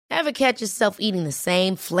Ever catch yourself eating the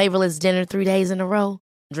same flavorless dinner 3 days in a row?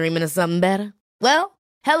 Dreaming of something better? Well,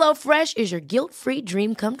 HelloFresh is your guilt-free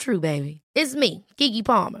dream come true, baby. It's me, Keke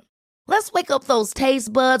Palmer. Let's wake up those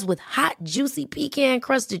taste buds with hot, juicy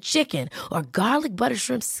pecan-crusted chicken or garlic butter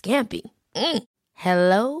shrimp scampi.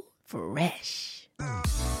 Hello Fresh.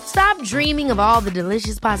 Stop dreaming of all the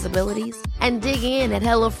delicious possibilities and dig in at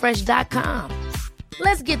HelloFresh.com.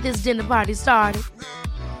 Let's get this dinner party started.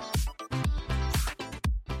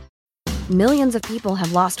 Millions of people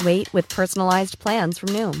have lost weight with personalized plans from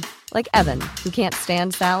Noom. Like Evan, who can't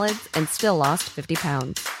stand salads and still lost 50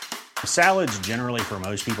 pounds. Salads generally for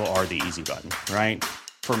most people are the easy button, right?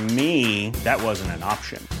 For me, that wasn't an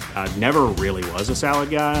option. I never really was a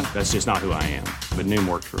salad guy. That's just not who I am. But Noom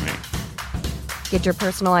worked for me. Get your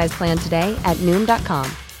personalized plan today at Noom.com.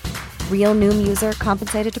 Real Noom user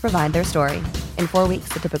compensated to provide their story. In 4 weeks,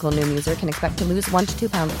 the typical Noom user can expect to lose 1 to 2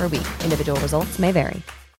 pounds per week. Individual results may vary.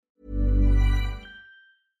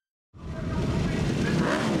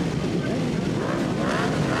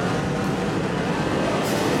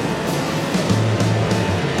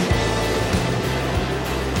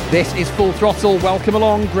 This is Full Throttle. Welcome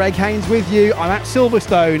along. Greg Haynes with you. I'm at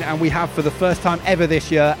Silverstone, and we have, for the first time ever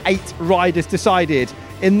this year, 8 riders decided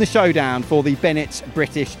in the showdown for the Bennett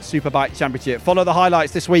British Superbike Championship. Follow the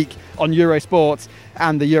highlights this week on Eurosport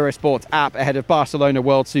and the Eurosport app ahead of Barcelona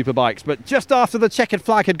World Superbikes. But just after the checkered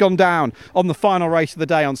flag had gone down on the final race of the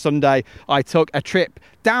day on Sunday, I took a trip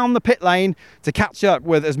down the pit lane to catch up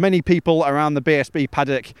with as many people around the BSB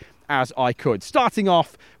paddock as I could. Starting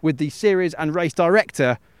off with the series and race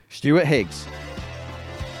director, Stuart Higgs.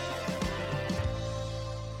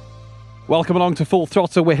 Welcome along to Full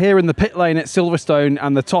Throttle. We're here in the pit lane at Silverstone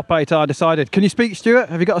and the top 8 are decided. Can you speak, Stuart?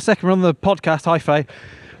 Have you got a second? We're on the podcast. Hi, Faye.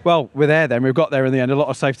 Well, we're there then. We've got there in the end. A lot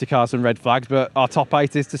of safety cars and red flags, but our top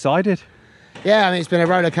 8 is decided. Yeah, I mean, it's been a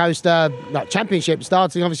roller coaster championship,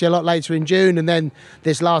 starting obviously a lot later in June, and then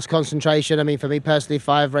this last concentration. I mean, for me personally,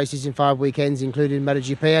 5 races in 5 weekends, including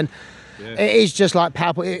MotoGP, and it is just like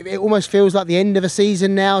palpable. It almost feels like the end of a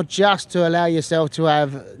season now, just to allow yourself to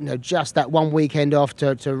have just that one weekend off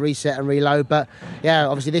to reset and reload. But yeah,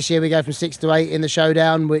 obviously this year we go from 6 to 8 in the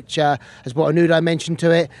showdown, which has brought a new dimension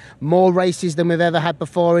to it. More races than we've ever had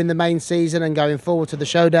before in the main season, and going forward to the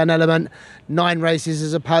showdown element, 9 races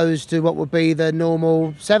as opposed to what would be the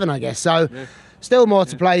normal 7, I guess. So. Yeah. Still more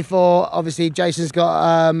to play for. Obviously, Jason's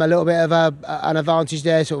got a little bit of an advantage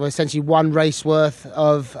there, sort of essentially 1 race worth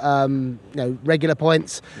of regular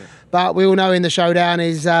points. Yeah. But we all know in the showdown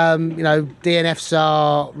is DNFs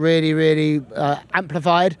are really, really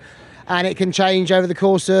amplified, and it can change over the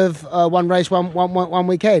course of one race, one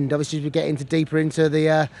weekend. Obviously, as we get deeper into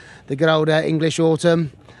the good old English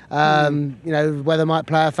autumn, weather might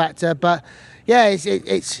play a factor. But yeah,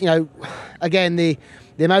 it's again the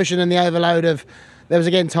emotion and the overload of, there was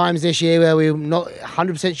again times this year where we were not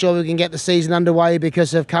 100% sure we can get the season underway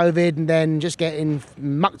because of COVID, and then just getting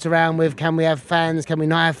mucked around with, can we have fans, can we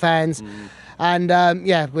not have fans? And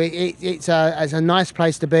it's a nice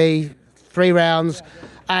place to be. 3 rounds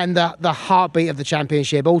and the heartbeat of the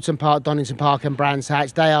championship, Alton Park, Donington Park and Brands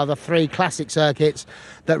Hatch, they are the 3 classic circuits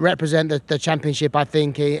that represent the championship, I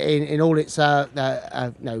think, in all its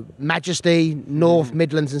majesty, North,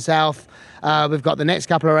 Midlands and South. We've got the next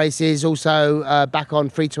couple of races also back on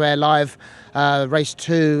free-to-air live, race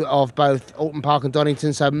 2 of both Alton Park and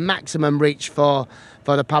Donington, so maximum reach for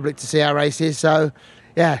the public to see our races. So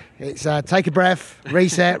yeah, it's take a breath,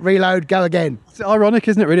 reset, reload, go again. It's ironic,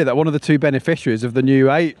 isn't it, really, that one of the 2 beneficiaries of the new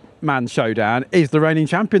 8-man showdown is the reigning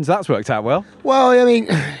champions. That's worked out well. Well, I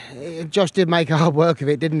mean, Josh did make hard work of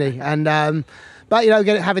it, didn't he? And but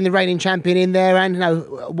having the reigning champion in there, and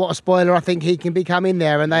what a spoiler I think he can become in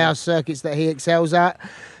there, and they are circuits that he excels at.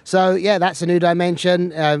 So yeah, that's a new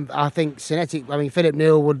dimension. I think Philip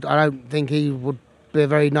Neal I don't think he would be a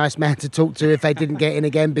very nice man to talk to if they didn't get in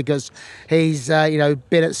again, because he's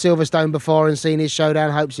been at Silverstone before and seen his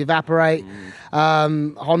showdown hopes evaporate.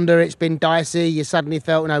 Honda, it's been dicey. You suddenly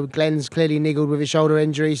felt Glenn's clearly niggled with his shoulder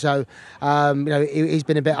injury, so he's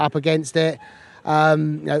been a bit up against it.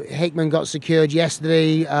 Hickman got secured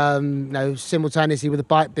yesterday, simultaneously with the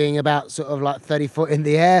bike being about sort of like 30 foot in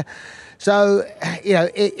the air. So,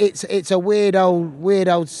 it's a weird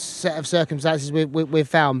old set of circumstances we've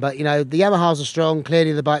found. But, the Yamahas are strong,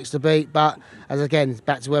 clearly the bike's to beat. But,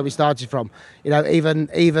 back to where we started from. Even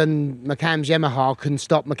McCann's Yamaha couldn't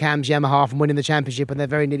stop McCann's Yamaha from winning the championship, and they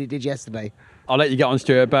very nearly did yesterday. I'll let you get on,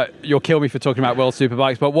 Stuart, but you'll kill me for talking about World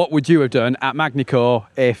Superbikes. But what would you have done at Magny-Cours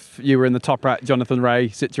if you were in the Toprak Jonathan Rea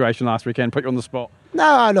situation last weekend? Put you on the spot.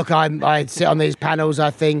 No, look, I sit on these panels.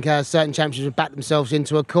 I think certain champions would back themselves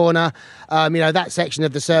into a corner. That section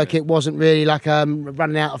of the circuit wasn't really like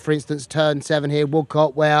running out of, for instance, turn 7 here,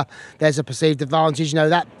 Woodcote, where there's a perceived advantage.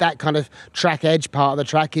 That kind of track edge part of the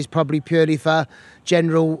track is probably purely for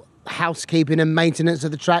general housekeeping and maintenance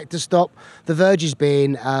of the track to stop the verges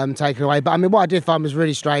being taken away. But I mean, what I did find was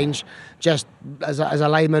really strange, just as a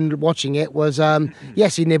layman watching it, was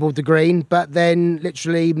yes, he nibbled the green, but then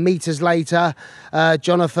literally meters later,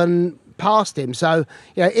 Jonathan passed him. So,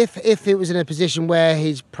 if it was in a position where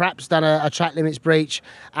he's perhaps done a track limits breach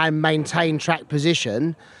and maintained track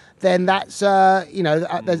position, then that's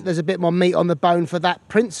there's a bit more meat on the bone for that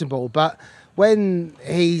principle. But when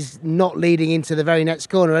he's not leading into the very next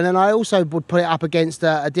corner, and then I also would put it up against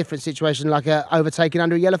a different situation, like overtaking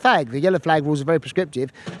under a yellow flag. The yellow flag rules are very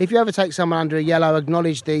prescriptive. If you overtake someone under a yellow,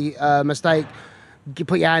 acknowledge the mistake,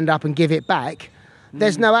 put your hand up and give it back,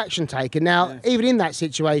 there's no action taken. Now, even in that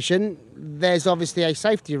situation, there's obviously a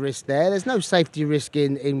safety risk there. There's no safety risk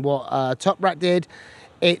in what Toprak did.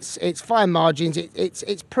 It's fine margins.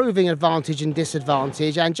 It's proving advantage and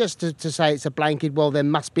disadvantage, and just to say it's a blanket, well, there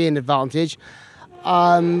must be an advantage.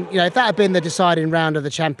 If that had been the deciding round of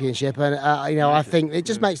the championship, and I think it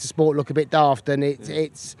just makes the sport look a bit daft, and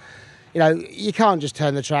it's. You can't just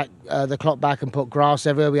turn the clock back and put grass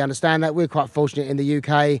everywhere. We understand that. We're quite fortunate in the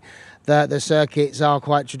UK that the circuits are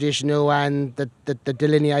quite traditional and the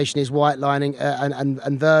delineation is white lining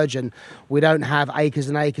and verge, and we don't have acres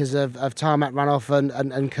and acres of tarmac runoff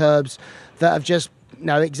and curbs that have just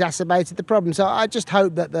exacerbated the problem. So I just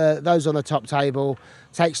hope that those on the top table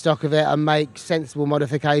take stock of it and make sensible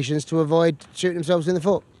modifications to avoid shooting themselves in the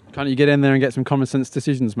foot. Can't you get in there and get some common sense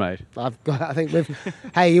decisions made?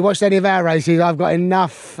 Hey, you watched any of our races? I've got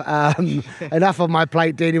enough on my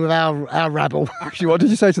plate dealing with our rabble. Actually, what did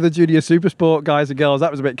you say to the junior supersport guys and girls?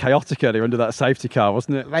 That was a bit chaotic earlier under that safety car,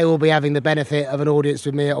 wasn't it? They will be having the benefit of an audience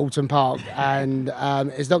with me at Alton Park, and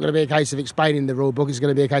it's not going to be a case of explaining the rule book. It's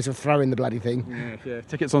going to be a case of throwing the bloody thing. Yeah.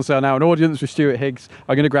 Tickets on sale now. An audience with Stuart Higgs.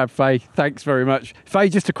 I'm going to grab Faye. Thanks very much. Faye,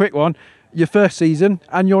 just a quick one. Your first season,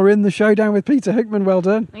 and you're in the showdown with Peter Hickman. Well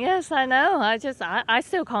done. Yes, I know. I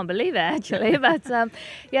still can't believe it, actually. But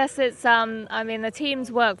yes, it's. The teams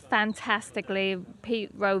worked fantastically.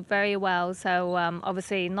 Pete rode very well. So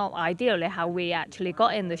obviously not ideally how we actually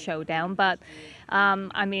got in the showdown, but.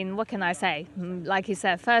 What can I say? Like you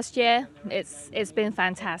said, first year, it's been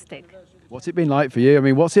fantastic. What's it been like for you? I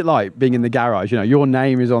mean, what's it like being in the garage? Your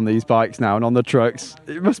name is on these bikes now and on the trucks.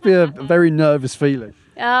 It must be a very nervous feeling.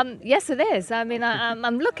 Yes, it is.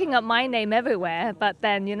 I'm looking at my name everywhere, but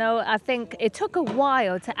then, I think it took a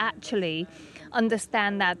while to actually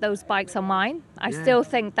understand that those bikes are mine. I still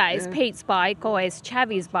think that it's Pete's bike or it's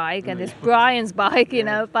Chavi's bike and it's Brian's bike,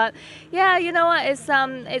 but yeah, you know what,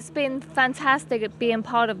 it's been fantastic being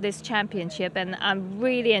part of this championship, and I'm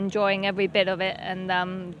really enjoying every bit of it, and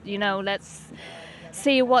let's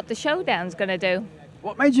see what the showdown's going to do.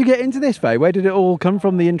 What made you get into this, Faye? Where did it all come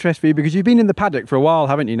from, the interest for you? Because you've been in the paddock for a while,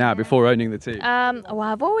 haven't you, now, before owning the team?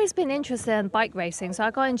 I've always been interested in bike racing, so I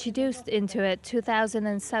got introduced into it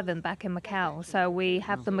 2007 back in Macau. So we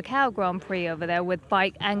have the Macau Grand Prix over there with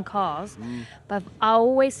bike and cars, but I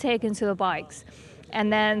always taken to the bikes.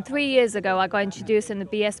 And then 3 years ago, I got introduced in the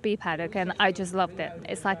BSB paddock, and I just loved it.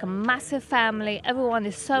 It's like a massive family. Everyone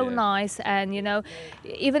is so nice, and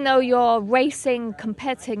even though you're racing,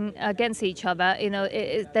 competing against each other,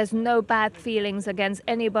 there's no bad feelings against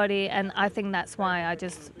anybody, and I think that's why I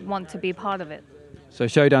just want to be part of it. So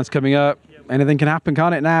showdown's coming up. Anything can happen,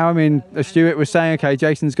 can't it, now? I mean, as Stuart was saying, okay,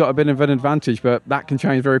 Jason's got a bit of an advantage, but that can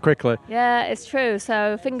change very quickly. Yeah, it's true.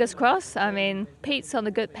 So fingers crossed. I mean, Pete's on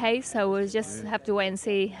a good pace, so we'll just have to wait and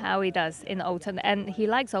see how he does in Alton. And he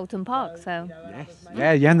likes Alton Park, so...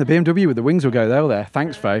 Yes. Yeah, and the BMW with the wings will go there.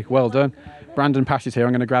 Thanks, Faye. Well done. Brandon Pash is here.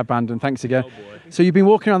 I'm going to grab Brandon. Thanks again. So you've been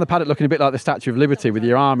walking around the paddock looking a bit like the Statue of Liberty with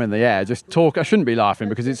your arm in the air. Just talk. I shouldn't be laughing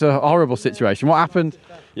because it's a horrible situation. What happened?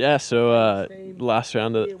 Yeah, so last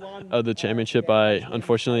round of the championship, I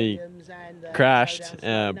unfortunately crashed,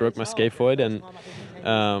 broke my scaphoid, and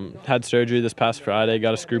had surgery this past Friday,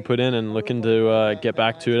 got a screw put in, and looking to get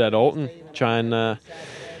back to it at Alton.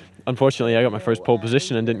 Unfortunately, I got my first pole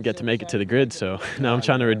position and didn't get to make it to the grid, so now I'm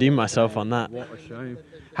trying to redeem myself on that. What a shame.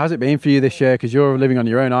 How's it been for you this year? Because you're living on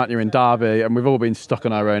your own, aren't you, in Derby, and we've all been stuck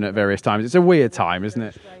on our own at various times. It's a weird time, isn't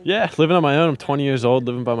it? Yeah, living on my own. I'm 20 years old,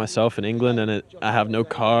 living by myself in England, and I have no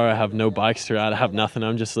car, I have no bikes to ride, I have nothing.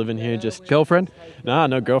 I'm just living here. Girlfriend? Nah,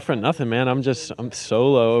 no girlfriend, nothing, man. I'm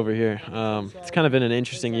solo over here. It's kind of been an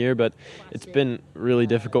interesting year, but it's been really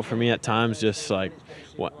difficult for me at times, just like,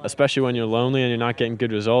 especially when you're lonely and you're not getting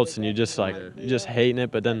good results, and you're just hating it,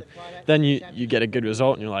 but then you get a good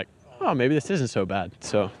result and you're like, oh, maybe this isn't so bad.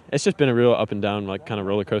 So it's just been a real up and down, like kind of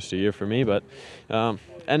roller coaster year for me. But end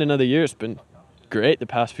another year, it's been great. The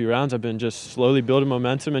past few rounds, I've been just slowly building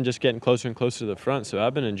momentum and just getting closer and closer to the front. So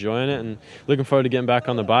I've been enjoying it and looking forward to getting back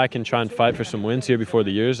on the bike and try and fight for some wins here before the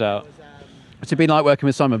year's out. What's it been like working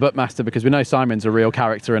with Simon Buckmaster? Because we know Simon's a real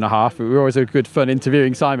character and a half. We were always a good fun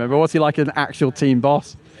interviewing Simon. But what's he like an actual team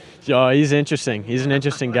boss? Oh, he's interesting. He's an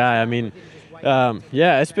interesting guy. I mean,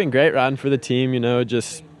 it's been great riding for the team,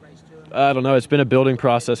 I don't know, it's been a building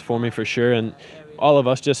process for me for sure, and all of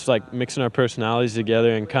us just like mixing our personalities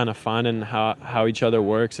together and kind of finding how each other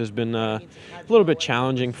works has been a little bit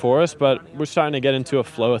challenging for us, but we're starting to get into a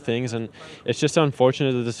flow of things, and it's just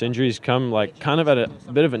unfortunate that this injury's come like kind of at a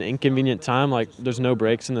bit of an inconvenient time. Like there's no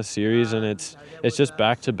breaks in the series, and it's just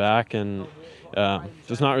back to back, and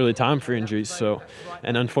there's not really time for injuries. So,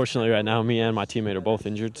 and unfortunately right now me and my teammate are both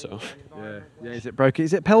injured. So yeah, is it broken?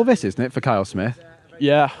 Is it pelvis, isn't it, for Kyle Smith?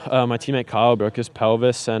 Yeah, my teammate Kyle broke his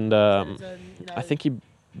pelvis, and I think he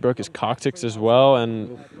broke his coccyx as well,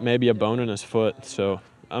 and maybe a bone in his foot. So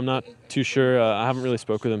I'm not too sure. I haven't really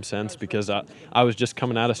spoke with him since, because I was just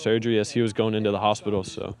coming out of surgery as he was going into the hospital,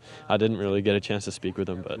 so I didn't really get a chance to speak with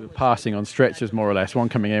him. But passing on stretchers, more or less, one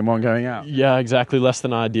coming in, one going out. Yeah, exactly. Less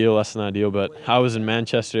than ideal. But I was in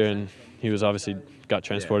Manchester, and he was obviously got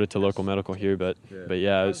transported to local medical here. But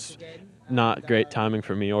yeah, it was not great timing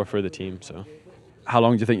for me or for the team. So. How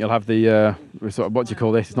long do you think you'll have the what do you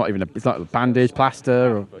call this? It's not a bandage,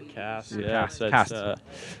 plaster, or cast. Cast.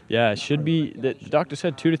 It should be. The doctor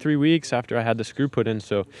said 2 to 3 weeks after I had the screw put in.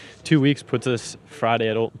 So 2 weeks puts us Friday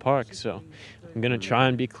at Oulton Park. So I'm gonna try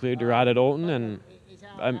and be cleared to ride at Oulton, and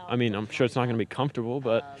I'm sure it's not gonna be comfortable,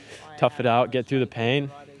 but tough it out, get through the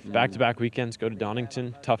pain. Back-to-back weekends, go to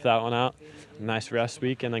Donington, tough that one out. Nice rest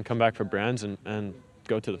week, and then come back for Brands and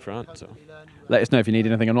go to the front. So let us know if you need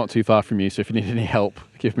anything. I'm not too far from you, so if you need any help,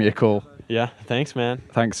 give me a call. Yeah, thanks, man.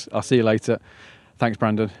 Thanks. I'll see you later. Thanks,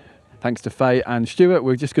 Brandon. Thanks to Faye and Stuart.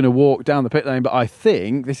 We're just going to walk down the pit lane, but I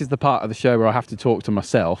think this is the part of the show where I have to talk to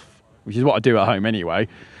myself, which is what I do at home anyway,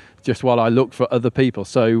 just while I look for other people.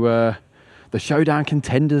 So the showdown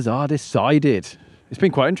contenders are decided. It's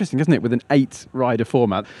been quite interesting, hasn't it, with an 8-rider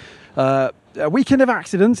format. A weekend of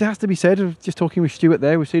accidents, it has to be said. Just talking with Stuart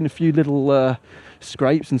there, we've seen a few little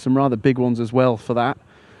scrapes and some rather big ones as well for that.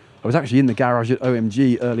 I was actually in the garage at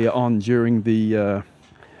OMG earlier on during the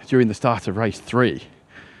start of race 3.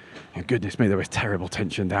 And goodness me, there was terrible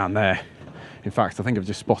tension down there. In fact, I think I've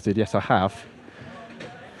just spotted, yes I have,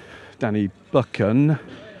 Danny Buchan,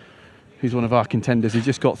 who's one of our contenders. He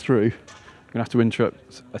just got through. I'm going to have to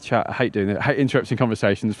interrupt a chat. I hate doing it. I hate interrupting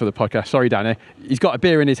conversations for the podcast. Sorry, Danny. He's got a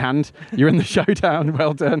beer in his hand. You're in the showdown.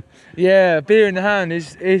 Well done. Yeah, beer in the hand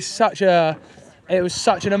is it was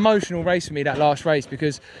such an emotional race for me, that last race,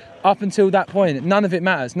 because up until that point, none of it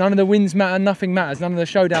matters. None of the wins matter, nothing matters. None of the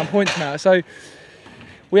showdown points matter. So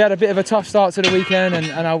we had a bit of a tough start to the weekend,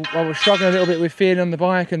 and I was struggling a little bit with feeling on the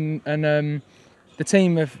bike, and the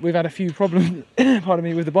team, we've had a few problems, pardon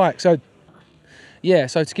me, with the bike. So yeah,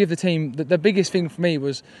 so to give the team, the biggest thing for me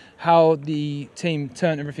was how the team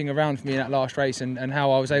turned everything around for me in that last race, and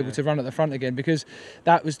how I was able to run at the front again, because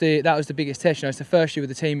that was the biggest test. It's the first year with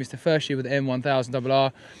the team, it's the first year with the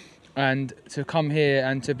M1000RR, and to come here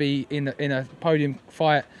and to be in a podium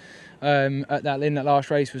fight in that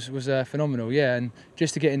last race was phenomenal. Yeah, and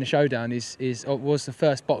just to get in the showdown was the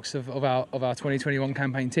first box of our 2021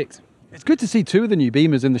 campaign ticked. It's good to see 2 of the new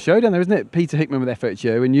Beamers in the showdown there, isn't it? Peter Hickman with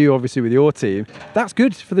FHO and you obviously with your team. That's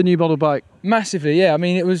good for the new model bike. Massively, yeah. I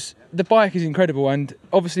mean, the bike is incredible, and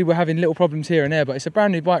obviously we're having little problems here and there, but it's a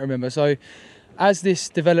brand new bike, remember. So as this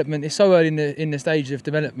development is so early in the stage of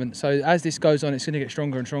development, so as this goes on, it's going to get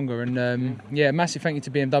stronger and stronger. And massive thank you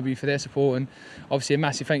to BMW for their support, and obviously a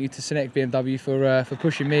massive thank you to Senec BMW for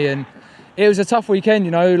pushing me. And it was a tough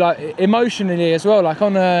weekend, like emotionally as well, like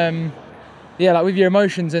on. Like with your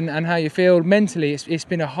emotions and how you feel mentally, it's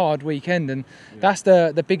been a hard weekend, and that's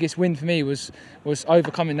the biggest win for me was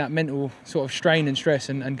overcoming that mental sort of strain and stress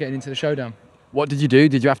and getting into the showdown. What did you do?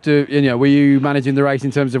 Did you have to, were you managing the race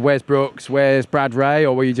in terms of where's Brooks, where's Brad Ray,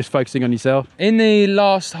 or were you just focusing on yourself? In the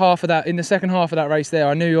last half of that, in the second half of that race there,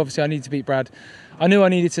 I knew obviously I needed to beat Brad. I knew I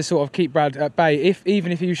needed to sort of keep Brad at bay.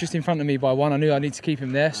 Even if he was just in front of me by one, I knew I needed to keep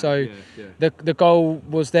him there. So the goal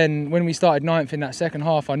was then, when we started 9th in that second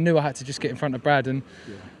half, I knew I had to just get in front of Brad. And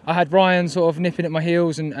I had Ryan sort of nipping at my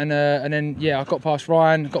heels, and then I got past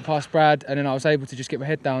Ryan, got past Brad, and then I was able to just get my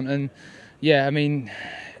head down. And I mean,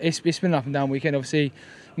 it's been an up and down weekend. Obviously,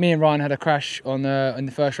 me and Ryan had a crash in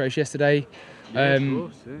the first race yesterday.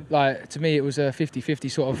 Like, to me, it was a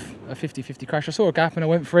 50-50 sort of a 50-50 crash. I saw a gap and I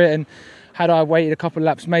went for it, and had I waited a couple of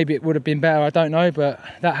laps, maybe it would have been better. I don't know, but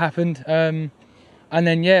that happened. And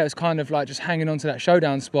then it was kind of like just hanging on to that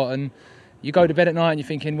showdown spot. And you go to bed at night and you're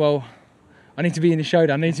thinking, well, I need to be in the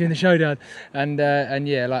showdown. And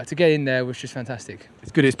like, to get in there was just fantastic.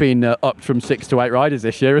 It's good it's been upped from 6 to 8 riders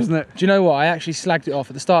this year, isn't it? Do you know what? I actually slagged it off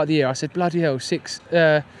at the start of the year. I said, bloody hell,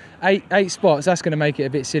 8 spots, that's going to make it a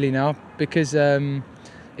bit silly now, because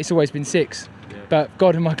it's always been 6. But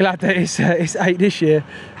God, am I glad that it's 8 this year.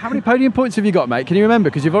 How many podium points have you got, mate? Can you remember?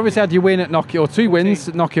 Because you've obviously had your win at Knockhill, 2 wins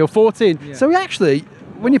at Knockhill, 14. Yeah. So actually,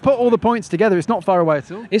 when you put all the points together, it's not far away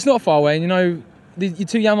at all. It's not far away, and your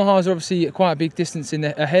 2 Yamahas are obviously quite a big distance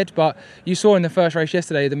ahead, but you saw in the first race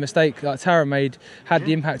yesterday the mistake that Tara made had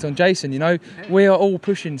the impact on Jason. We are all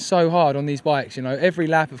pushing so hard on these bikes, every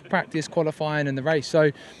lap of practice, qualifying and the race,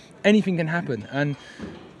 so anything can happen, and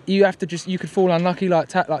you have to you could fall unlucky like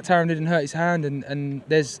Taron did and hurt his hand, and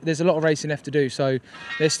there's a lot of racing left to do, so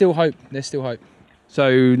there's still hope.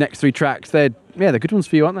 So next 3 tracks, they're good ones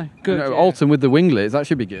for you, aren't they? Good. Alton with the winglets, that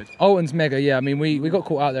should be good. Alton's mega, yeah. I mean, we got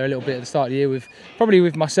caught out there a little bit at the start of the year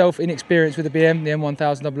with myself, inexperience with the BM, the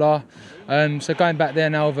M1000RR. So going back there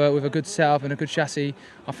now with a good setup and a good chassis,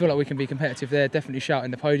 I feel like we can be competitive there. Definitely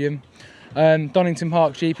shouting the podium. Donington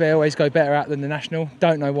Park Jeep, they always go better at than the National.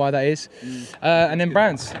 Don't know why that is. And then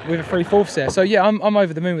Brands with a 3/4 there. So I'm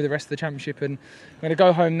over the moon with the rest of the championship, and I'm going to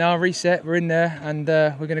go home now, reset. We're in there, and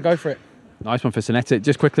we're going to go for it. Nice one for Sinetic.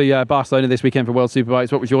 Just quickly, Barcelona this weekend for World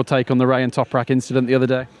Superbikes. What was your take on the Ray and Toprak incident the other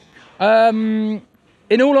day?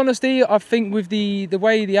 In all honesty, I think with the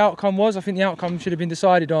way the outcome was, I think the outcome should have been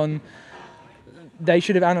decided on. They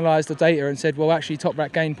should have analysed the data and said, well, actually,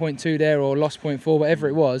 Toprak gained 0.2 there or lost 0.4, whatever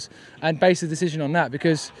it was, and based the decision on that,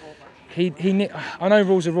 because he I know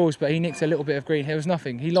rules are rules, but he nicked a little bit of green. It was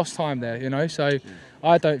nothing. He lost time there, so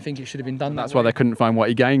I don't think it should have been done that way. That's why they couldn't find what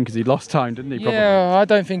he gained, because he lost time, didn't he? Probably. Yeah, I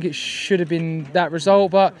don't think it should have been that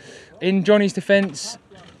result, but in Johnny's defence,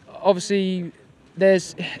 obviously,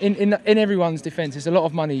 there's in everyone's defence, there's a lot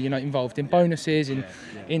of money, involved in bonuses,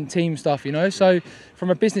 in team stuff, So from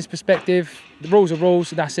a business perspective, the rules are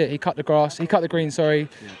rules, and that's it. He cut the green,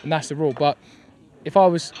 and that's the rule. But if I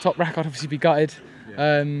was Toprak, I'd obviously be gutted.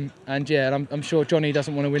 And I'm sure Johnny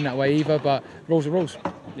doesn't want to win that way either, but rules are rules.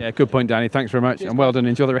 Yeah, good point, Danny. Thanks very much, and well done.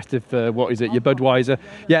 Enjoy the rest of your Budweiser.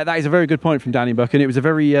 Yeah, that is a very good point from Danny Buck, and it was a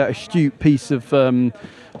very astute piece of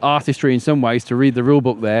artistry in some ways to read the rule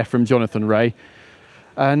book there from Jonathan Ray.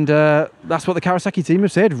 And that's what the Kawasaki team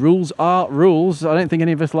have said. Rules are rules. I don't think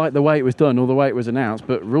any of us like the way it was done or the way it was announced,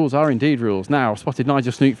 but rules are indeed rules. Now, I've spotted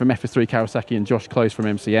Nigel Snook from FS3 Kawasaki and Josh Close from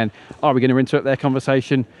MCN. Are we going to interrupt their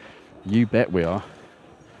conversation? You bet we are.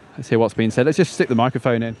 Let's hear what's being said. Let's just stick the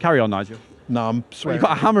microphone in. Carry on, Nigel. No, I'm swearing. You've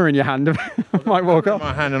got a hammer in your hand. Might walk off.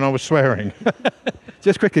 My hand, and I was swearing.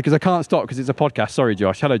 Just quickly, because I can't stop because it's a podcast. Sorry,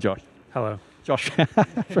 Josh. Hello, Josh. Hello. Josh.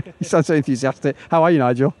 You sound so enthusiastic. How are you,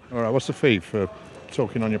 Nigel? All right, what's the fee for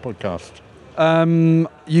talking on your podcast?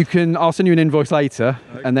 I'll send you an invoice later,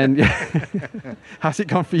 okay. And then how's it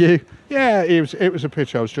gone for you? Yeah, it was a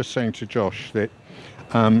pity. I was just saying to Josh that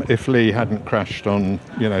if Lee hadn't crashed on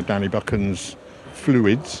Danny Buchan's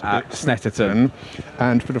fluids at Snetterton,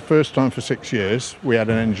 and for the first time for 6 years we had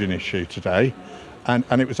an engine issue today, and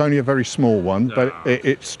it was only a very small one, but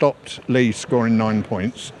it stopped Lee scoring 9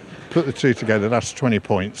 points. Put the two together, that's 20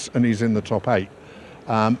 points, and he's in the top 8.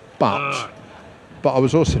 But I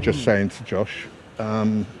was also just saying to Josh,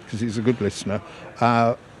 because he's a good listener,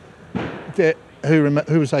 who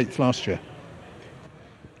was 8th last year?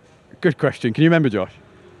 Good question. Can you remember, Josh?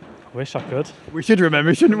 I wish I could. We should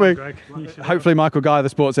remember, shouldn't we? Hopefully Michael Guy, the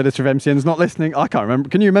sports editor of MCN, is not listening. I can't remember.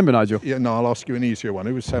 Can you remember, Nigel? Yeah, no, I'll ask you an easier one.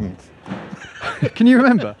 Who was 7th? Can you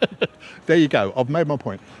remember? There you go. I've made my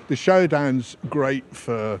point. The showdown's great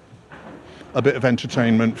for a bit of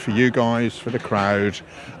entertainment for you guys, for the crowd.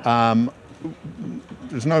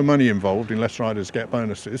 There's no money involved unless riders get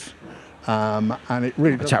bonuses. And it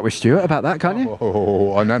really have a chat with Stuart about that, can't you?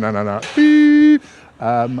 Oh, no.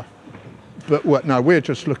 But no, we're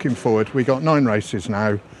just looking forward. We got 9 races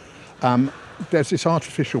now. there's this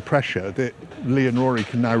artificial pressure that Lee and Rory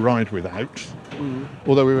can now ride without.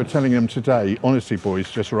 Although we were telling them today, honestly, boys,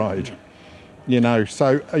 just ride.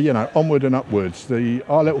 So onward and upwards.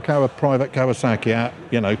 Our little private Kawasaki out,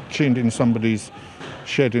 tuned in somebody's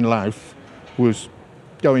shed in Louth, was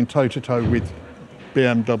going toe to toe with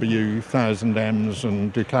BMW 1000Ms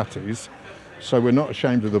and Ducatis. So we're not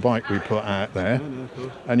ashamed of the bike we put out there,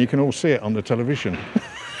 and you can all see it on the television.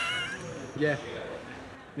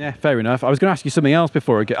 Yeah, fair enough. I was going to ask you something else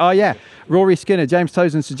before I get. Oh yeah, Rory Skinner. James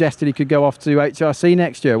Tozen suggested he could go off to HRC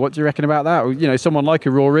next year. What do you reckon about that? Someone like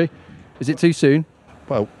a Rory. Is it too soon?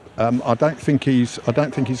 Well, I don't think he's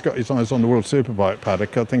got his eyes on the World Superbike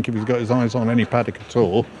paddock. I think if he's got his eyes on any paddock at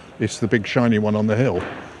all, it's the big shiny one on the hill.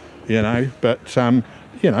 But he's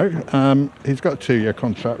got a 2-year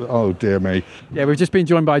contract. Oh dear me. Yeah, we've just been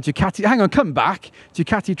joined by Ducati. Hang on, come back.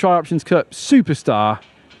 Ducati Tri-Options Cup superstar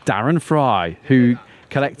Darren Fry, who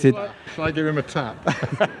collected. Shall I give him a tap?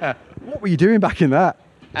 What were you doing back in that?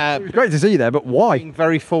 It was great to see you there, but why? Being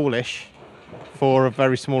very foolish for a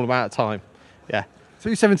very small amount of time. Yeah. 2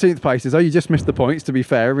 17th places. Oh, you just missed the points, to be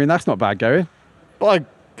fair. I mean, that's not bad going. But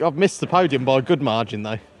I've missed the podium by a good margin,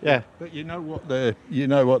 though. Yeah. But you know what the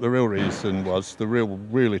real reason was? The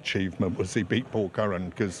real achievement was he beat Paul Curran,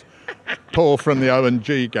 because Paul from the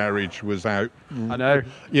O&G garage was out. I know.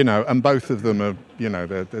 And both of them are,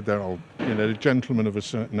 they're old, they're gentlemen of a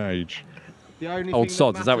certain age. The only Old thing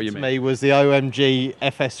sods, that is that what you mattered mean? to me was the OMG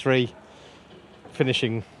FS3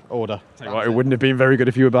 finishing order. It wouldn't have been very good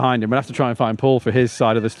if you were behind him. We'll have to try and find Paul for his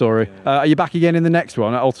side of the story. Are you back again in the next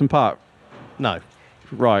one at Alton Park? No.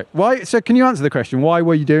 Right. Why? So can you answer the question? Why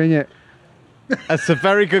were you doing it? That's a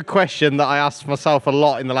very good question that I asked myself a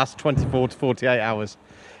lot in the last 24 to 48 hours.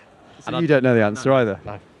 So you don't know the answer either?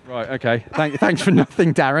 No. Right, okay. Thanks for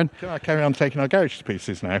nothing, Darren. Can I carry on taking our garage to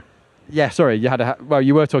pieces now? Yeah, sorry,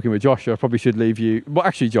 you were talking with Josh, so I probably should leave you. Well,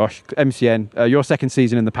 actually, Josh, MCN, your second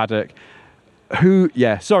season in the paddock.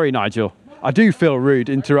 Sorry, Nigel. I do feel rude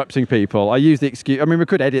interrupting people. I use the excuse. I mean, we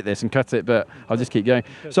could edit this and cut it, but I'll just keep going.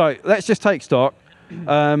 So let's just take stock. 8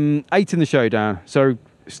 in the showdown. So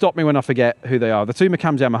stop me when I forget who they are. The 2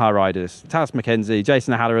 McCams Yamaha riders, Taz McKenzie,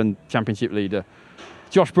 Jason O'Halloran, championship leader.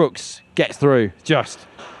 Josh Brooks gets through, just.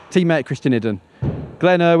 Teammate Christian Idden.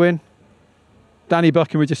 Glenn Irwin, Danny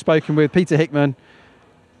Buchan we've just spoken with, Peter Hickman,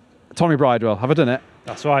 Tommy Bridewell. Have I done it?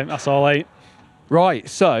 That's right, that's all 8. Right,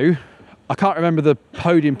 so I can't remember the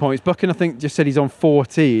podium points. Buchan, I think, just said he's on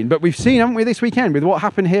 14. But we've seen, haven't we, this weekend, with what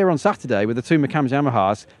happened here on Saturday with the 2 McCams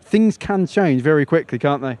Yamahas, things can change very quickly,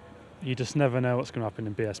 can't they? You just never know what's going to happen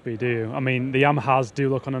in BSB, do you? I mean, the Yamahas do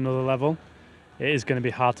look on another level. It is going to be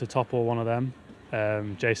hard to topple one of them.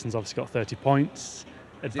 Jason's obviously got 30 points.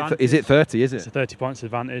 Is it 30, is it? It's a 30 points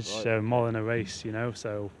advantage, right. So more than a race,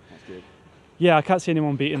 so... Yeah, I can't see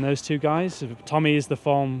anyone beating those 2 guys. Tommy is the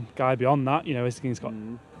form guy beyond that. He's got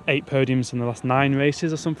 8 podiums in the last 9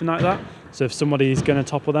 races or something like that. So if somebody's going to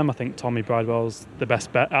topple them, I think Tommy Bridewell's the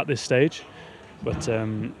best bet at this stage. But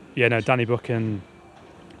Danny Buchan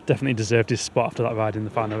definitely deserved his spot after that ride in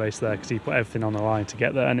the final race there, because he put everything on the line to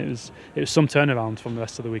get there, and it was some turnaround from the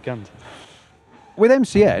rest of the weekend. With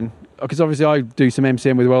MCN, because obviously I do some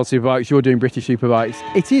MCN with World Superbikes, you're doing British Superbikes.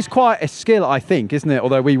 It is quite a skill, I think, isn't it?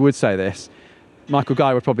 Although we would say this, Michael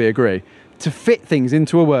Guy would probably agree, to fit things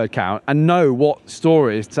into a word count and know what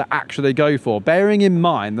stories to actually go for. Bearing in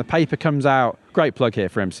mind, the paper comes out, great plug here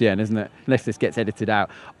for MCN, isn't it? Unless this gets edited out,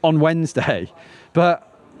 on Wednesday. But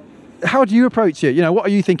how do you approach it? What are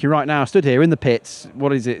you thinking right now? Stood here in the pits,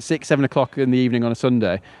 what is it, 6, 7 o'clock in the evening on a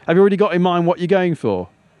Sunday. Have you already got in mind what you're going for?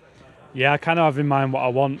 Yeah, I kind of have in mind what I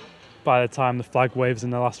want by the time the flag waves in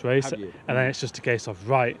the last race. And then it's just a case of,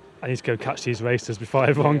 right, I need to go catch these racers before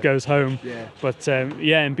everyone goes home. Yeah. But in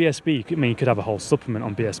BSB, you could have a whole supplement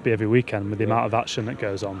on BSB every weekend with the amount of action that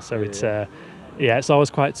goes on. So it's always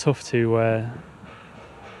quite tough to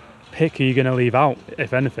pick who you're going to leave out,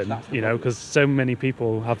 if anything, because so many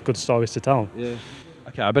people have good stories to tell. Yeah.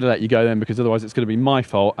 Okay, I better let you go then, because otherwise it's going to be my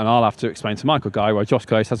fault and I'll have to explain to Michael Guy why Josh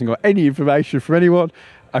Close hasn't got any information from anyone.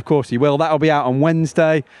 Of course he will. That'll be out on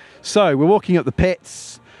Wednesday. So we're walking up the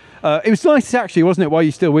pits. It was nice, actually, wasn't it, while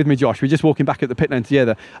you're still with me, Josh? We're just walking back at the pit lane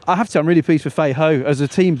together. I have to say, I'm really pleased for Fei Ho as a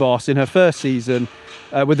team boss in her first season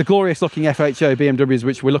with the glorious-looking FHO BMWs,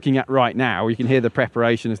 which we're looking at right now. You can hear the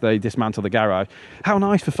preparation as they dismantle the garage. How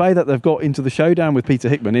nice for Fei that they've got into the showdown with Peter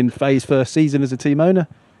Hickman in Fei's first season as a team owner.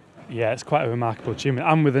 Yeah, it's quite a remarkable achievement.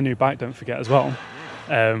 And with a new bike, don't forget, as well.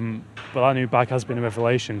 But that new bike has been a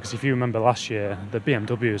revelation, because if you remember last year, the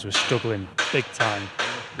BMWs were struggling big time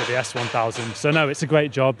with the S1000. So no, it's a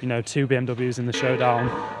great job. 2 BMWs in the showdown.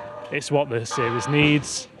 it's what the series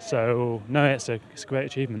needs. So no, it's a great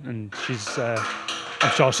achievement, and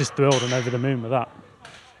I'm sure she's thrilled and over the moon with that.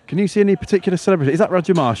 Can you see any particular celebrity? Is that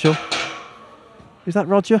Roger Marshall? Is that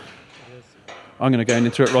Roger? It is. I'm going to go and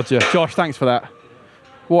interrupt Roger. Josh, thanks for that.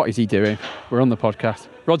 What is he doing? We're on the podcast.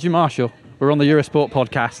 Roger Marshall, we're on the Eurosport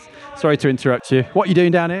podcast. Sorry to interrupt you. What are you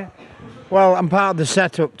doing down here? Well, I'm part of the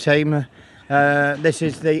setup team. This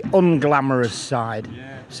is the unglamorous side.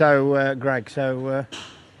 Yeah. So, Greg,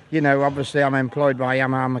 obviously I'm employed by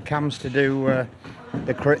Yamaha McCams to do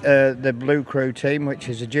the Blue Crew team, which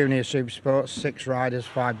is a junior super sports, 6 riders,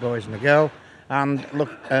 5 boys and a girl, and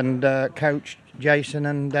coach Jason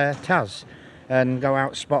and Taz, and go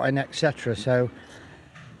out spotting, etc. So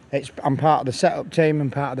I'm part of the setup team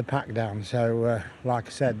and part of the pack down. So, like I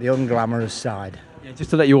said, the unglamorous side. Yeah,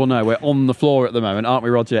 just to let you all know, we're on the floor at the moment, aren't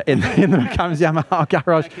we, Roger? In the McCams Yamaha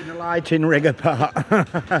garage. Taking the lighting rig apart.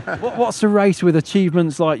 What's the race with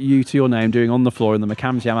achievements like you to your name doing on the floor in the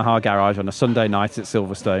McCams Yamaha garage on a Sunday night at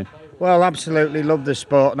Silverstone? Well, absolutely love the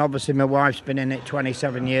sport, and obviously my wife's been in it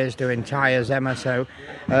 27 years doing tyres, Emma, so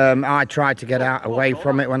I tried to get away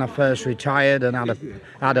from it when I first retired and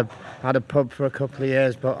had a pub for a couple of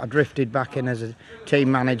years, but I drifted back in as a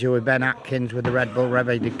team manager with Ben Atkins with the Red Bull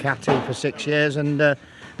Reve Ducati for 6 years, and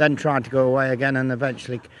then tried to go away again and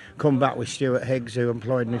eventually come back with Stuart Higgs, who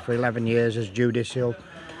employed me for 11 years as judicial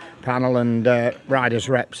panel and riders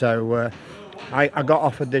rep. So I got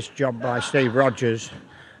offered this job by Steve Rogers.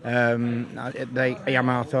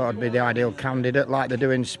 Yamaha thought I'd be the ideal candidate, like they do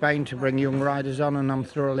in Spain, to bring young riders on, and I'm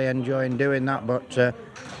thoroughly enjoying doing that. But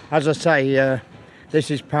as I say, this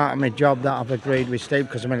is part of my job that I've agreed with Steve,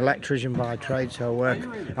 because I'm an electrician by trade, so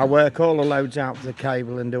I work all the loads out for the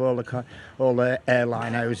cable and do all the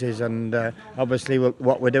airline hoses, and obviously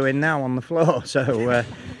what we're doing now on the floor. So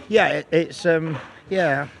it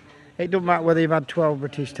doesn't matter whether you've had 12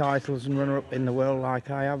 British titles and runner-up in the world like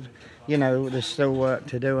I have. There's still work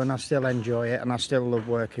to do, and I still enjoy it, and I still love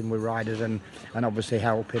working with riders and obviously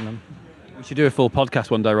helping them. We should do a full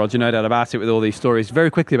podcast one day, Roger, no doubt about it, with all these stories.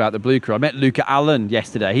 Very quickly about the Blue Crew. I met Luca Allen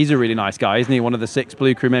yesterday. He's a really nice guy, isn't he? One of the 6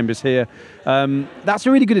 Blue Crew members here. That's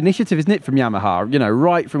a really good initiative, isn't it, from Yamaha?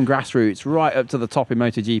 Right from grassroots, right up to the top in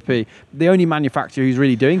MotoGP. The only manufacturer who's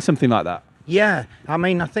really doing something like that. Yeah, I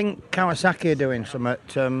think Kawasaki are doing some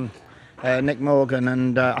at Nick Morgan,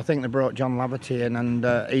 and I think they brought John Laverty in, and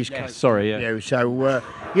East Coast. Sorry, yeah. So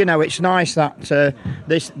it's nice that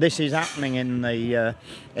this is happening in the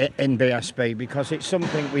in BSB, because it's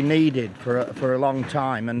something we needed for a long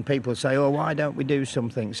time, and people say, oh, why don't we do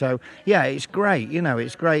something? So yeah, it's great.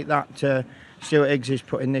 It's great that Stuart Higgs is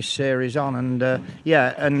putting this series on, and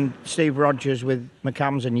and Steve Rogers with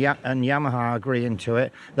McCams and Yamaha agreeing to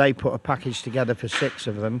it. They put a package together for 6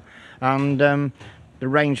 of them, and the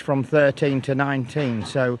range from 13 to 19,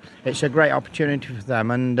 so it's a great opportunity for them.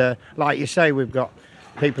 And like you say, we've got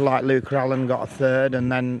people like Luca Allen got a 3rd,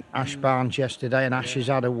 and then Ash Barnes yesterday, and Ash has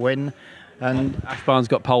had a win. And Ash Barnes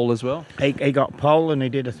got pole as well. He got pole, and he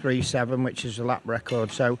did a 3.7, which is a lap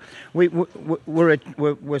record. So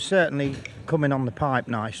we're certainly coming on the pipe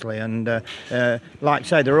nicely. And like I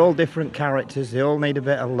say, they're all different characters. They all need a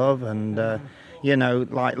bit of love, and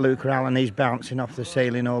like Luca Allen, he's bouncing off the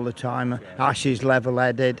ceiling all the time. Ash is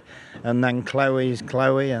level-headed, and then Chloe's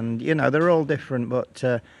Chloe, and they're all different. But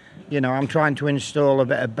I'm trying to install a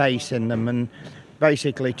bit of bass in them, and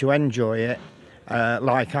basically to enjoy it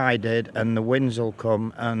like I did, and the wins will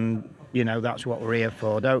come, and that's what we're here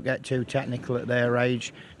for. Don't get too technical at their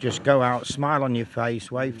age. Just go out, smile on your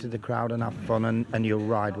face, wave to the crowd, and have fun, and you'll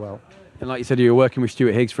ride well. And like you said, you were working with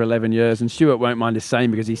Stuart Higgs for 11 years, and Stuart won't mind us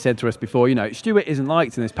saying, because he said to us before, Stuart isn't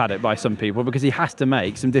liked in this paddock by some people because he has to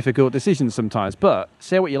make some difficult decisions sometimes. But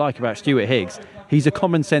say what you like about Stuart Higgs, he's a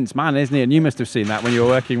common sense man, isn't he? And you must have seen that when you were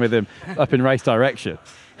working with him up in race direction.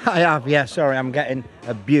 I have, yeah. Sorry, I'm getting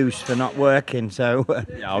abused for not working, so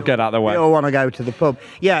yeah, I'll get out of the way. We all want to go to the pub.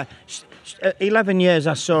 Yeah, 11 years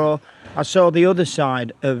I saw the other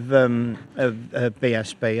side of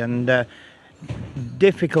BSB, and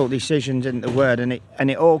difficult decisions isn't the word,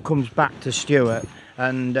 and it all comes back to Stuart,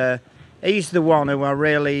 and he's the one who I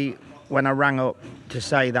really, when I rang up to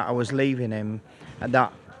say that I was leaving him, and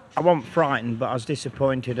that I wasn't frightened, but I was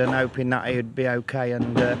disappointed and hoping that he'd be okay,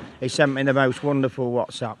 and he sent me the most wonderful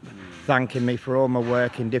WhatsApp thanking me for all my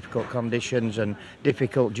work in difficult conditions and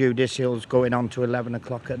difficult judicials, going on to 11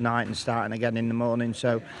 o'clock at night and starting again in the morning.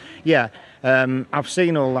 So yeah, I've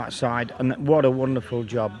seen all that side, and what a wonderful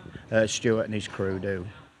job Stuart and his crew do.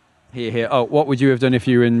 Here. Oh, what would you have done if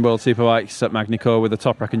you were in World Superbikes at Magny-Cours with the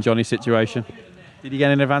Toprak and Johnny situation? Did he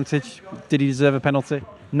get an advantage? Did he deserve a penalty?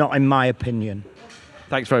 Not in my opinion.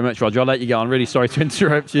 Thanks very much, Roger. I'll let you get on. Really sorry to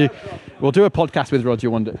interrupt you. We'll do a podcast with Roger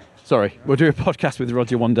one day. We'll do a podcast with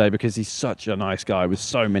Roger one day because he's such a nice guy with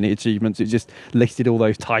so many achievements. He just listed all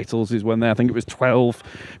those titles. He's won there. I think it was 12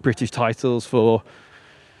 British titles for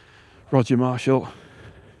Roger Marshall.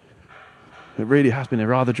 It really has been a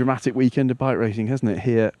rather dramatic weekend of bike racing, hasn't it,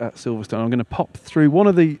 here at Silverstone. I'm going to pop through one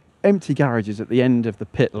of the empty garages at the end of the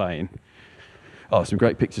pit lane. Oh, some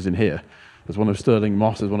great pictures in here. There's one of Stirling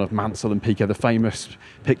Moss, there's one of Mansell and Piquet, the famous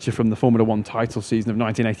picture from the Formula One title season of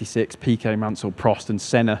 1986, Piquet, Mansell, Prost and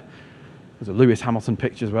Senna. There's a Lewis Hamilton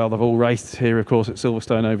picture as well. They've all raced here, of course, at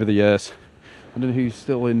Silverstone over the years. I don't know who's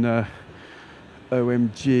still in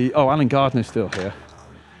OMG. Oh, Alan Gardner's still here.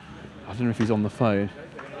 I don't know if he's on the phone.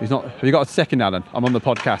 He's not. Have you got a second, Alan? I'm on the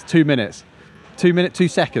podcast. 2 minutes. 2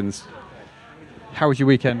 seconds. How was your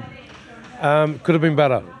weekend? Could have been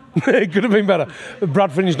better. It could have been better.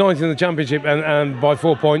 Brad finished 9th in the championship and by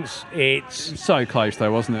 4 points. It's so close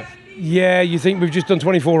though, wasn't it? Yeah, you think we've just done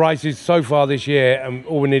 24 races so far this year and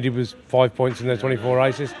all we needed was 5 points in those 24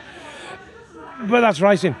 races. But that's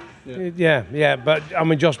racing. Yeah. But I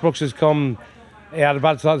mean, Josh Brooks has come. He had a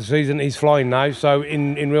bad start to the season. He's flying now. So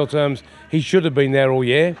in real terms, he should have been there all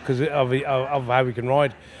year because of how he can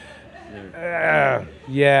ride.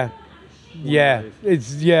 It's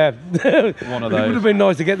one of those. It would have been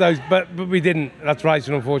nice to get those, but we didn't. That's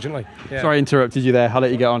racing, unfortunately. Yeah. Sorry I interrupted you there. I'll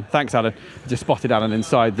let you get on. Thanks, Alan. I just spotted Alan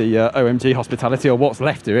inside the OMG hospitality, or what's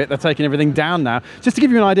left of it. They're taking everything down now. Just to give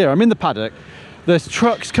you an idea, I'm in the paddock. There's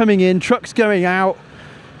trucks coming in, trucks going out,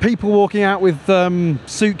 people walking out with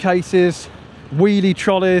suitcases, wheelie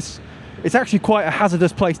trolleys. It's actually quite a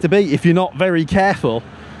hazardous place to be if you're not very careful.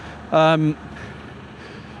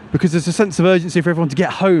 Because there's a sense of urgency for everyone to get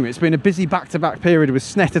home. It's been a busy back-to-back period with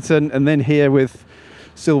Snetterton and then here with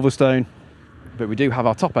Silverstone. But we do have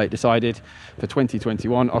our top 8 decided for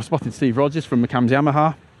 2021. I've spotted Steve Rogers from McCann's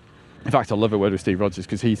Yamaha. In fact, I love a word with Steve Rogers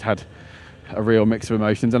because he's had a real mix of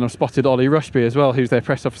emotions. And I've spotted Ollie Rushby as well, who's their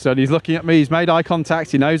press officer. And he's looking at me, he's made eye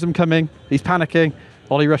contact, he knows I'm coming, he's panicking.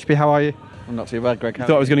 Ollie Rushby, how are you? I'm not too bad, Greg. You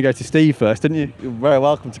thought I was going to go to Steve first, didn't you? You're very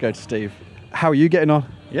welcome to go to Steve. How are you getting on?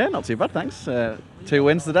 Yeah, not too bad, thanks. 2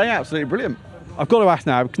 wins today, absolutely brilliant. I've got to ask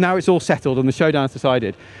now it's all settled and the showdown's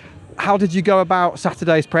decided. How did you go about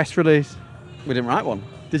Saturday's press release? We didn't write one.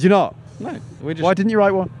 Did you not? No. Why didn't you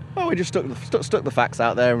write one? Well, we just stuck the facts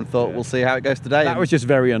out there and thought we'll see how it goes today. That was just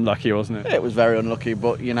very unlucky, wasn't it? It was very unlucky,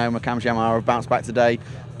 but you know, McCann's Yamaha have bounced back today.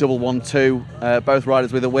 Double 1-2, both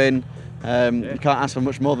riders with a win. You can't ask for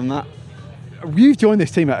much more than that. You've joined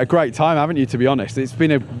this team at a great time, haven't you, to be honest? It's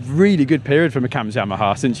been a really good period for McCann's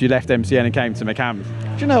Yamaha since you left MCN and came to McCann's.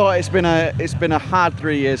 Do you know what? It's been a hard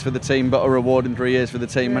 3 years for the team, but a rewarding 3 years for the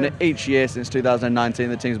team. Yeah. And each year since 2019,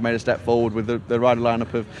 the team's made a step forward with the rider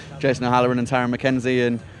lineup of Jason O'Halloran and Taron McKenzie,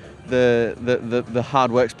 and the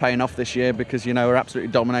hard work's paying off this year because, you know, we're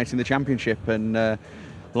absolutely dominating the championship, and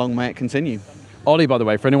long may it continue. Ollie, by the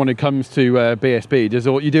way, for anyone who comes to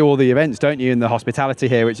BSB, you do all the events, don't you, in the hospitality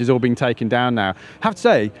here, which is all being taken down now. I have to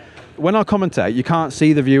say, when I commentate, you can't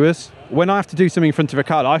see the viewers. When I have to do something in front of a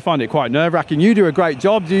car, I find it quite nerve-wracking. You do a great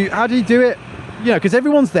job. How do you do it? You know, because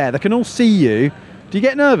everyone's there, they can all see you. Do you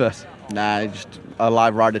get nervous? Nah, just our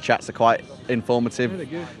live rider chats are quite informative. Really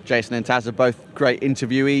good. Jason and Taz are both great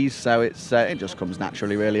interviewees, so it just comes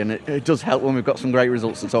naturally, really, and it does help when we've got some great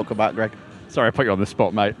results to talk about, Greg. Sorry, I put you on the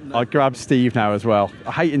spot, mate. I'll grab Steve now as well.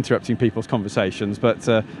 I hate interrupting people's conversations, but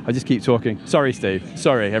I just keep talking. Sorry, Steve.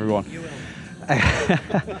 Sorry, everyone.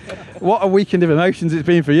 What a weekend of emotions it's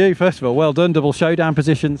been for you. First of all, well done, double showdown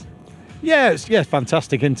positions. Yeah, it's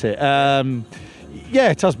fantastic, isn't it?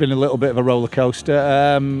 It has been a little bit of a roller coaster.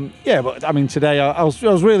 But I mean, today I was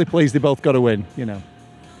really pleased they both got a win. You know.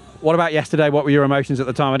 What about yesterday? What were your emotions at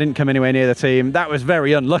the time? I didn't come anywhere near the team. That was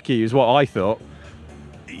very unlucky, is what I thought.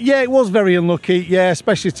 Yeah, it was very unlucky. Yeah,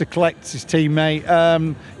 especially to collect his teammate.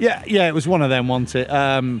 It was one of them, wasn't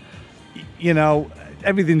it? You know,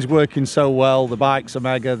 everything's working so well. The bikes are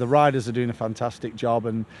mega. The riders are doing a fantastic job,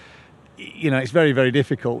 and you know, it's very, very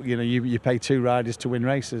difficult. You know, you pay 2 riders to win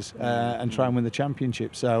races and try and win the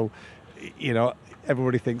championship. So, you know,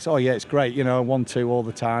 everybody thinks, oh yeah, it's great. You know, 1-2 all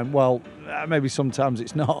the time. Well, maybe sometimes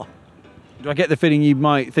it's not. Do I get the feeling you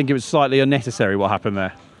might think it was slightly unnecessary what happened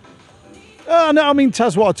there? No, I mean,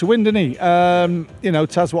 Taz wanted to win, didn't he? You know,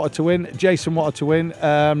 Taz wanted to win. Jason wanted to win.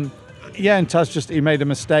 And Taz he made a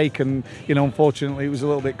mistake, and, you know, unfortunately it was a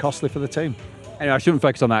little bit costly for the team. Anyway, I shouldn't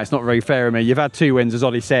focus on that. It's not very fair of me. You've had 2 wins, as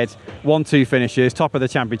Ollie said. 1-2 finishes, top of the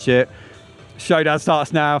championship. Showdown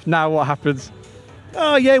starts now. Now what happens?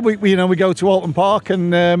 Oh, yeah, we go to Alton Park,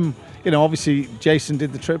 and, you know, obviously Jason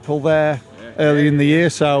did the triple there early in the year,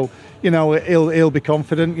 so... he'll be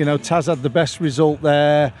confident. Taz had the best result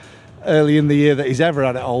there early in the year that he's ever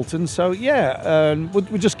had at Alton. So,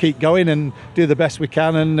 we'll just keep going and do the best we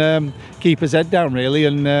can and keep his head down, really.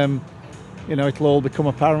 And, it'll all become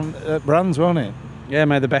apparent at Brands, won't it? Yeah,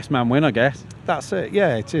 may the best man win, I guess. That's it.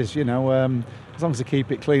 Yeah, it is. As long as they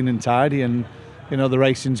keep it clean and tidy and, the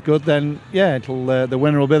racing's good, then, it'll the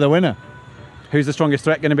winner will be the winner. Who's the strongest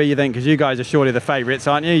threat going to be, you think? Because you guys are surely the favourites,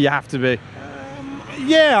 aren't you? You have to be.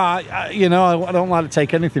 I don't like to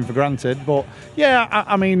take anything for granted, but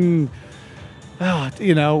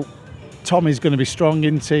Tommy's going to be strong,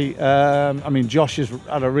 isn't he? Josh has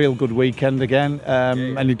had a real good weekend again,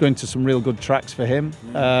 and he's going to some real good tracks for him.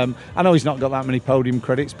 I know he's not got that many podium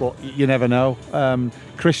credits, but you never know.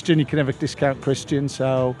 Christian, you can never discount Christian,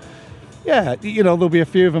 so there'll be a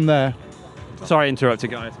few of them there. Sorry to interrupt you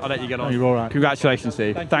guys. I'll let you get on. No, you're all right. Congratulations,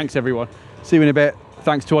 Steve. Thanks, everyone. See you in a bit.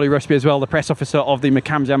 Thanks to Ollie Rushby as well, the press officer of the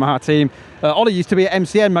McCams Yamaha team. Ollie used to be at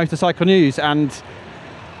MCN, Motorcycle News, and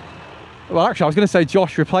well, actually, I was going to say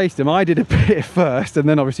Josh replaced him. I did a bit first, and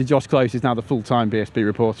then obviously Josh Close is now the full-time BSB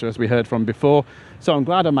reporter, as we heard from before. So I'm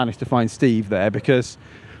glad I managed to find Steve there, because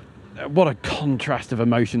what a contrast of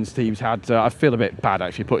emotions Steve's had. I feel a bit bad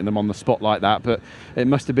actually putting them on the spot like that, but it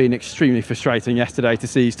must have been extremely frustrating yesterday to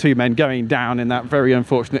see his two men going down in that very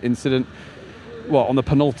unfortunate incident, on the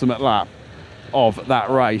penultimate lap of that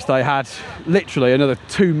race. They had literally another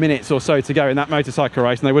 2 minutes or so to go in that motorcycle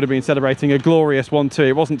race, and they would have been celebrating a glorious 1-2.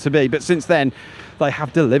 It wasn't to be, but since then they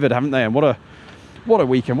have delivered, haven't they? And what a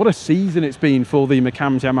weekend, what a season it's been for the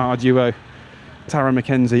McCams Yamaha duo, Tara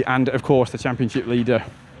McKenzie and of course the championship leader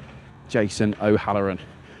Jason O'Halloran.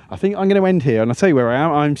 I think I'm going to end here, and I'll tell you where I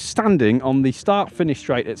am. I'm standing on the start-finish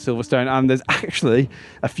straight at Silverstone, and there's actually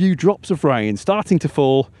a few drops of rain starting to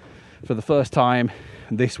fall for the first time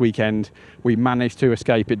this weekend. We managed to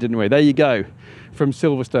escape it, didn't we? There you go. From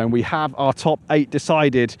Silverstone, we have our top 8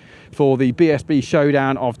 decided for the BSB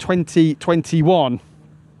Showdown of 2021.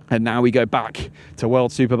 And now we go back to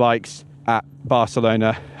World Superbikes at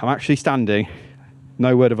Barcelona. I'm actually standing,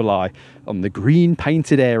 no word of a lie, on the green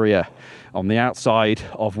painted area on the outside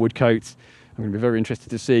of Woodcote. I'm going to be very interested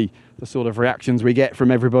to see the sort of reactions we get from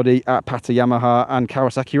everybody at Pata Yamaha and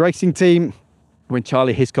Kawasaki Racing Team when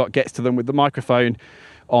Charlie Hiscock gets to them with the microphone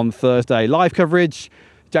on Thursday. Live coverage,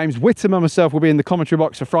 James Whittam and myself will be in the commentary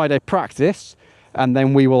box for Friday practice, and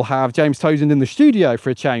then we will have James Tozend in the studio for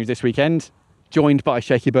a change this weekend, joined by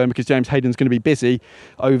Shaky Byrne because James Hayden's going to be busy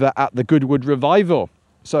over at the Goodwood Revival.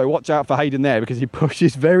 So watch out for Hayden there, because he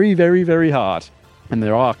pushes very, very, very hard, and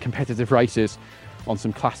there are competitive races on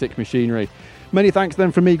some classic machinery. Many thanks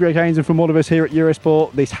then from me, Greg Haynes, and from all of us here at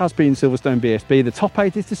Eurosport. This has been Silverstone BSB. The top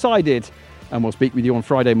 8 is decided, and we'll speak with you on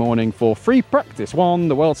Friday morning for free practice 1,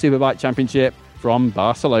 the World Superbike Championship from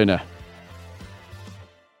Barcelona.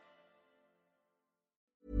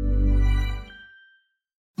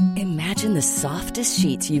 Imagine the softest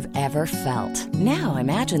sheets you've ever felt. Now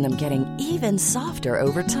imagine them getting even softer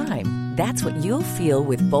over time. That's what you'll feel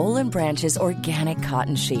with Boll & Branch's organic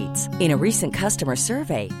cotton sheets. In a recent customer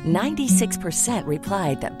survey, 96%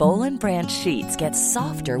 replied that Boll & Branch sheets get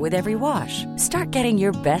softer with every wash. Start getting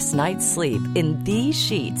your best night's sleep in these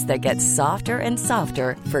sheets that get softer and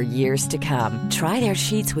softer for years to come. Try their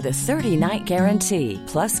sheets with a 30-night guarantee.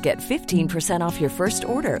 Plus, get 15% off your first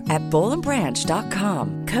order at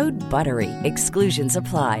bollandbranch.com. Code BUTTERY. Exclusions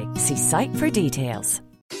apply. See site for details.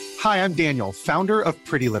 Hi, I'm Daniel, founder of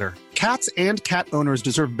Pretty Litter. Cats and cat owners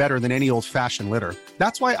deserve better than any old-fashioned litter.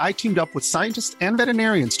 That's why I teamed up with scientists and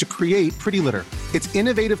veterinarians to create Pretty Litter. Its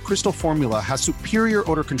innovative crystal formula has superior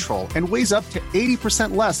odor control and weighs up to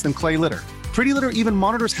 80% less than clay litter. Pretty Litter even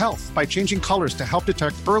monitors health by changing colors to help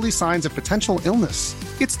detect early signs of potential illness.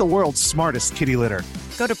 It's the world's smartest kitty litter.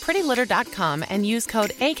 Go to prettylitter.com and use code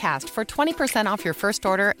ACAST for 20% off your first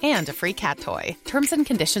order and a free cat toy. Terms and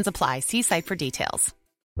conditions apply. See site for details.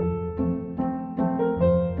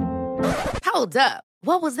 Hold up.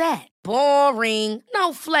 What was that? Boring.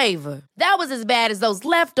 No flavor. That was as bad as those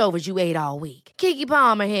leftovers you ate all week. Keke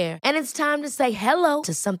Palmer here, and it's time to say hello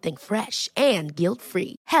to something fresh and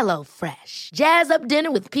guilt-free. Hello Fresh. Jazz up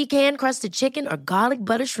dinner with pecan-crusted chicken or garlic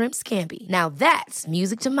butter shrimp scampi. Now that's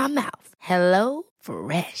music to my mouth. Hello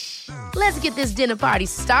Fresh. Let's get this dinner party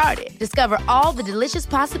started. Discover all the delicious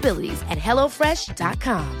possibilities at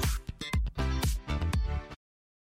HelloFresh.com.